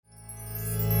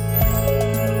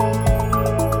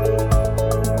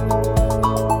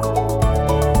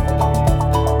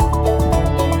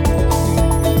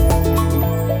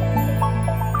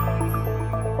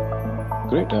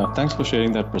Thanks for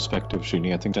sharing that perspective,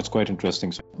 Srini. I think that's quite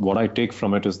interesting. So what I take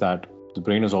from it is that the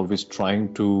brain is always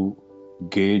trying to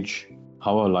gauge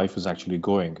how our life is actually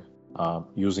going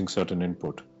using certain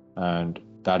input. And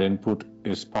that input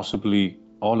is possibly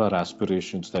all our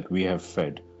aspirations that we have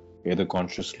fed, either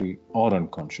consciously or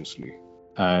unconsciously.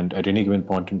 And at any given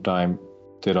point in time,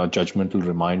 there are judgmental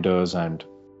reminders and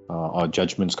or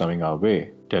judgments coming our way,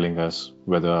 telling us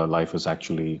whether our life is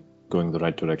actually going the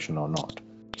right direction or not.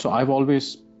 So I've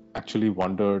always actually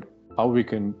wondered how we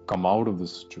can come out of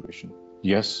this situation.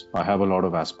 Yes, I have a lot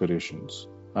of aspirations,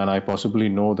 and I possibly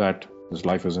know that this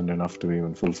life isn't enough to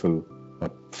even fulfill a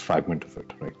fragment of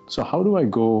it, right? So how do I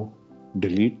go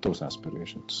delete those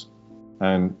aspirations?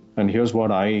 And here's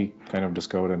what I kind of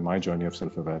discovered in my journey of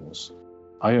self-awareness.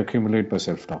 I accumulate by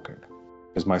self-talking.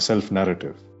 It's my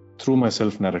self-narrative. Through my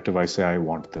self-narrative, I say, I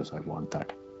want this, I want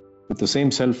that. With the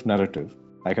same self-narrative,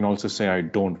 I can also say, I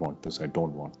don't want this, I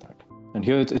don't want that. And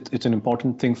here it's an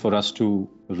important thing for us to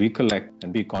recollect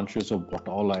and be conscious of what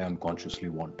all I unconsciously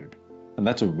wanted. And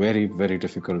that's a very, very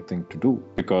difficult thing to do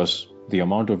because the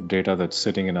amount of data that's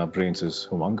sitting in our brains is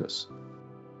humongous.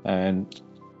 And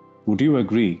would you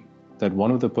agree that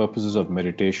one of the purposes of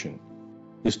meditation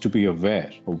is to be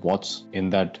aware of what's in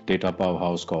that data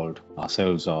powerhouse called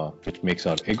ourselves, which makes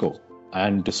our ego,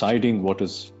 and deciding what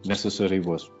is necessary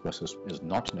versus is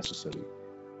not necessary,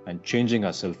 and changing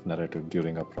our self-narrative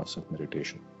during our process of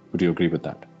meditation. Would you agree with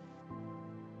that?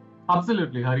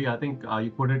 Absolutely, Hari. I think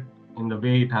you put it in the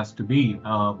way it has to be.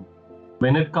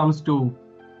 When it comes to,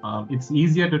 it's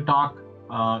easier to talk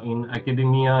in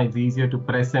academia, it's easier to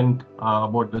present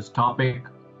about this topic,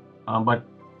 but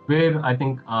where I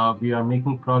think we are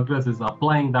making progress is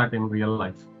applying that in real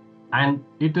life. And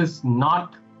it is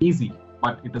not easy,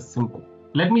 but it is simple.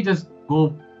 Let me just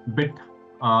go a bit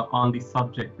on the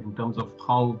subject in terms of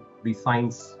how the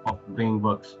science of the brain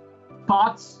works.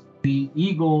 Thoughts, the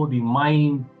ego, the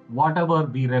mind, whatever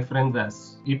we reference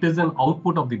as, it is an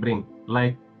output of the brain.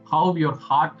 Like how your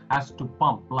heart has to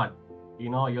pump blood,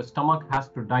 your stomach has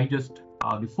to digest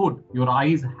the food, your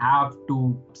eyes have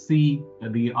to see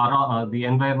the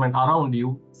environment around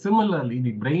you. Similarly,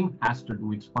 the brain has to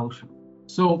do its function.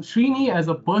 So Srini as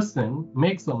a person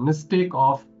makes a mistake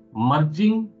of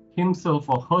merging himself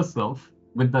or herself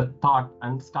with the thought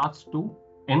and starts to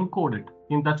encode it.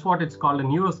 And that's what it's called in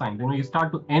neuroscience. You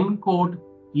start to encode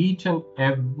each and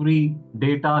every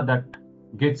data that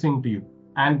gets into you.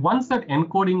 And once that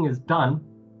encoding is done,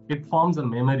 it forms a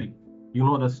memory. You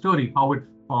know the story, how it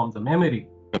forms a memory.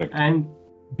 Correct. And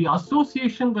the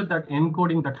association with that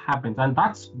encoding that happens, and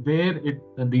that's where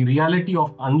the reality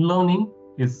of unlearning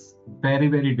is very,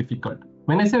 very difficult.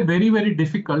 When I say very, very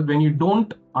difficult, when you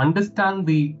don't understand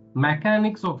the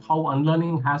mechanics of how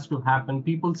unlearning has to happen,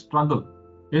 people struggle.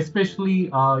 Especially,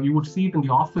 you would see it in the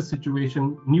office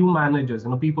situation, new managers,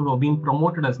 people who are being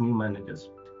promoted as new managers,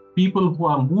 people who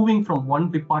are moving from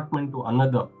one department to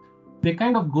another. They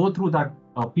kind of go through that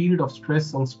period of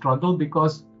stress and struggle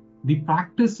because the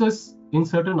practices in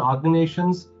certain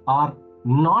organizations are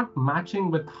not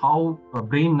matching with how a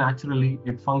brain naturally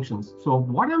it functions. So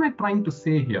what am I trying to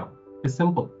say here is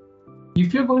simple.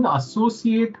 If you're going to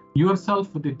associate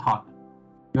yourself with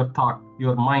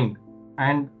your mind,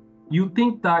 and you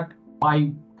think that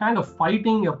by kind of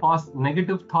fighting your past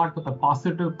negative thought with a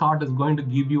positive thought is going to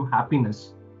give you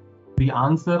happiness, the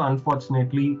answer,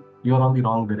 unfortunately, you're on the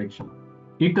wrong direction.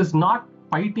 It is not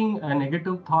fighting a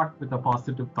negative thought with a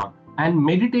positive thought. And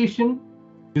meditation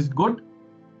is good,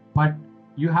 but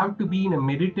you have to be in a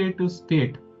meditative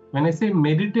state. When I say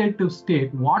meditative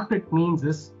state, what it means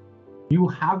is you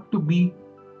have to be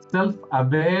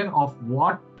self-aware of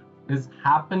what is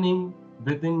happening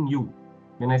within you.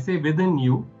 When I say within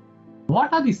you,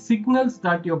 what are the signals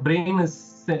that your brain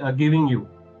is giving you?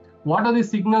 What are the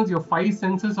signals your 5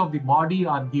 senses of the body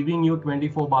are giving you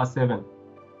 24/7?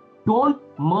 Don't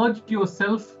merge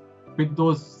yourself with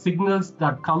those signals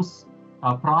that comes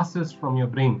processed from your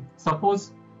brain.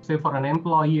 Suppose, say for an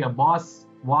employee, a boss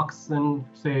walks in,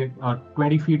 say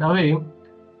 20 feet away,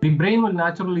 the brain will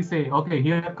naturally say, okay,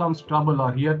 here comes trouble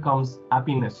or here comes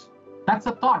happiness. That's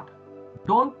a thought.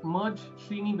 Don't merge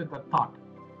Srini with a thought.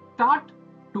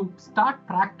 Start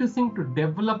practicing to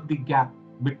develop the gap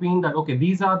between that, okay,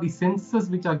 these are the senses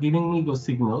which are giving me those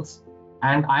signals,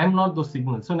 and I am not those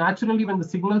signals. So naturally, when the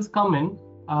signals come in,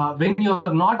 when you're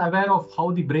not aware of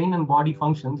how the brain and body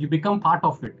functions, you become part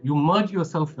of it. You merge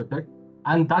yourself with it.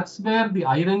 And that's where the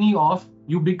irony of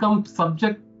you become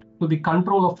subject to the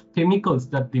control of chemicals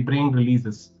that the brain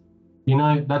releases.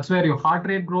 That's where your heart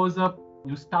rate goes up.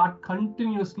 You start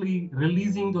continuously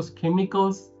releasing those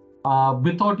chemicals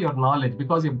without your knowledge,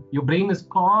 because your brain is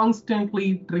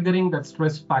constantly triggering that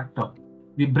stress factor.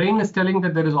 The brain is telling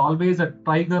that there is always a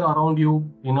tiger around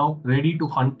you, ready to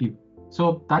hunt you.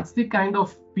 So that's the kind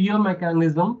of fear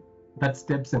mechanism that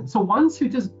steps in. So once you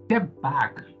just step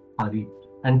back, Hari,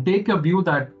 and take a view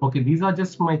that, okay, these are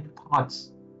just my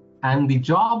thoughts, and the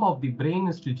job of the brain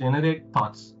is to generate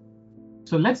thoughts.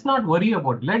 So let's not worry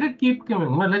about it. Let it keep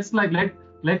coming. Let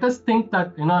us think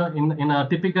that in a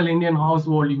typical Indian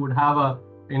household, you would have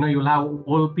you'll have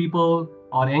old people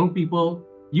or young people.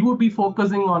 You would be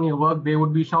focusing on your work. They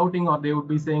would be shouting, or they would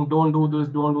be saying, "Don't do this,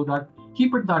 don't do that."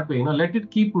 Keep it that way. Let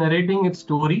it keep narrating its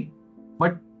story,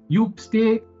 but you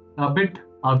stay a bit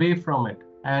away from it,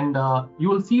 and you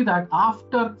will see that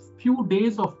after few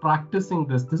days of practicing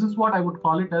this is what I would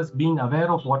call it as being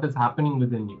aware of what is happening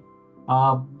within you.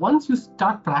 Once you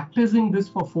start practicing this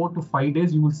for 4 to 5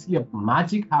 days, you will see a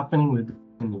magic happening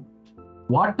within you.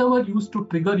 Whatever used to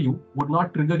trigger you would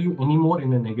not trigger you anymore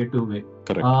in a negative way.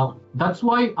 Correct. That's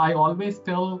why I always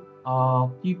tell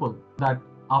people that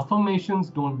affirmations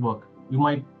don't work. You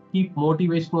might keep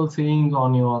motivational sayings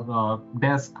on your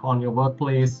desk, on your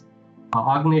workplace.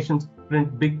 Organizations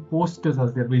print big posters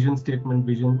as their vision statement,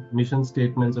 mission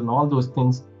statements, and all those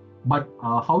things. But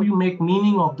how you make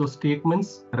meaning of those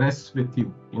statements rests with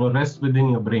you, rests within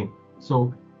your brain.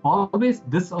 So always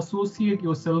disassociate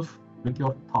yourself with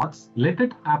your thoughts, let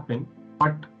it happen,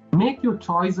 but make your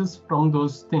choices from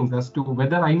those things as to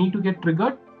whether I need to get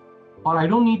triggered or I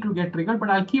don't need to get triggered, but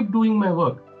I'll keep doing my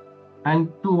work.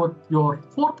 And to your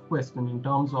fourth question, in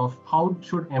terms of how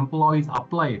should employees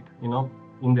apply it,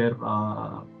 in their,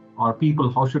 or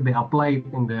people, how should they apply it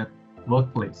in their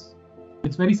workplace?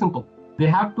 It's very simple. They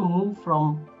have to move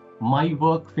from my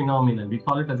work phenomenon. We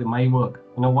call it as a my work.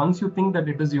 Once you think that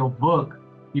it is your work,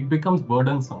 it becomes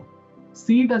burdensome.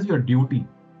 See it as your duty.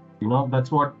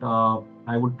 That's what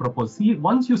I would propose.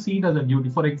 Once you see it as a duty,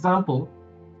 for example,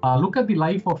 look at the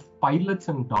life of pilots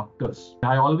and doctors.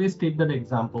 I always take that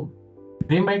example.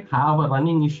 They might have a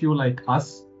running issue like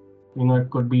us. It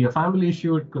could be a family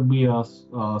issue, it could be a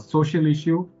social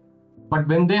issue. But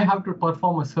when they have to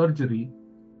perform a surgery,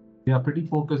 they are pretty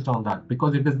focused on that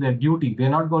because it is their duty. They're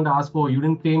not going to ask, oh, you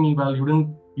didn't pay me well,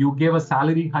 you gave a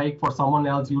salary hike for someone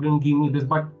else, you didn't give me this.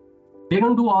 But they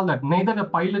don't do all that. Neither the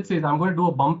pilot says, I'm going to do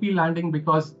a bumpy landing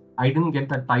because I didn't get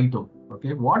that title.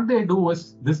 Okay, what they do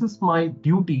is, this is my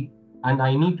duty and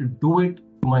I need to do it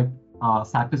to my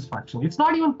satisfaction. It's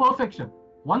not even perfection.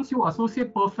 Once you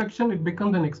associate perfection, it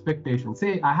becomes an expectation.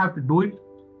 Say, I have to do it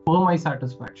for my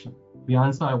satisfaction. The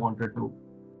answer I wanted to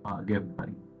give.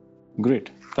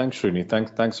 Great. Thanks, Srini.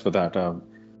 Thanks for that.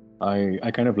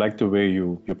 I kind of like the way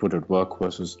you put it, work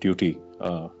versus duty.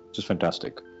 Just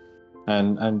fantastic.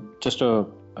 And just a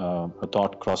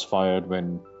thought crossfired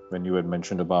when you had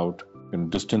mentioned about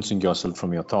distancing yourself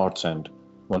from your thoughts, and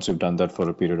once you've done that for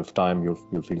a period of time,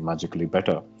 you'll feel magically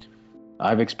better.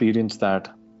 I've experienced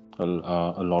that a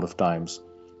lot of times,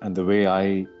 and the way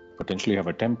I potentially have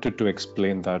attempted to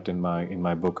explain that in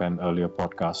my book and earlier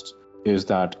podcasts is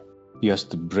that yes,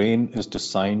 the brain is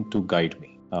designed to guide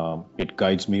me. It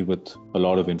guides me with a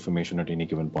lot of information at any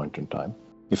given point in time.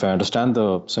 If I understand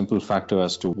the simple factor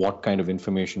as to what kind of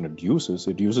information it uses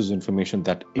information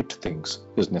that it thinks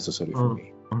is necessary for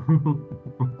me.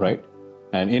 Right?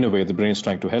 And in a way, the brain is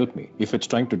trying to help me. If it's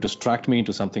trying to distract me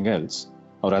into something else,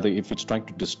 or rather, if it's trying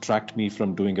to distract me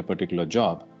from doing a particular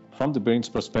job, from the brain's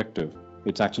perspective,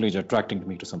 it's actually attracting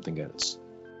me to something else.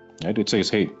 Right? It says,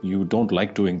 hey, you don't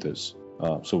like doing this.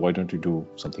 So why don't you do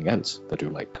something else that you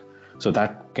like? So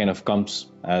that kind of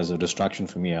comes as a distraction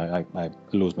for me. I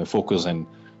lose my focus, and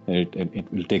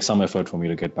it will take some effort for me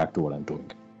to get back to what I'm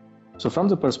doing. So from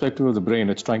the perspective of the brain,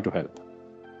 it's trying to help.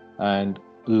 And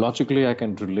logically, I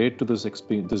can relate to this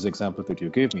example that you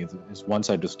gave me. Is once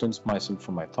I distance myself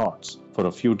from my thoughts for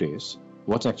a few days,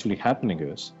 what's actually happening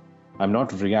is I'm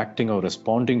not reacting or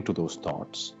responding to those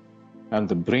thoughts. And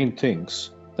the brain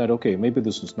thinks that, okay, maybe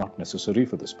this is not necessary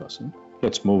for this person.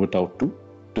 Let's move it out to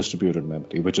distributed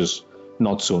memory, which is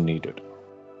not so needed.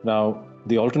 Now,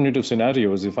 the alternative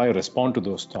scenario is if I respond to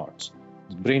those thoughts,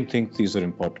 the brain thinks these are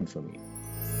important for me.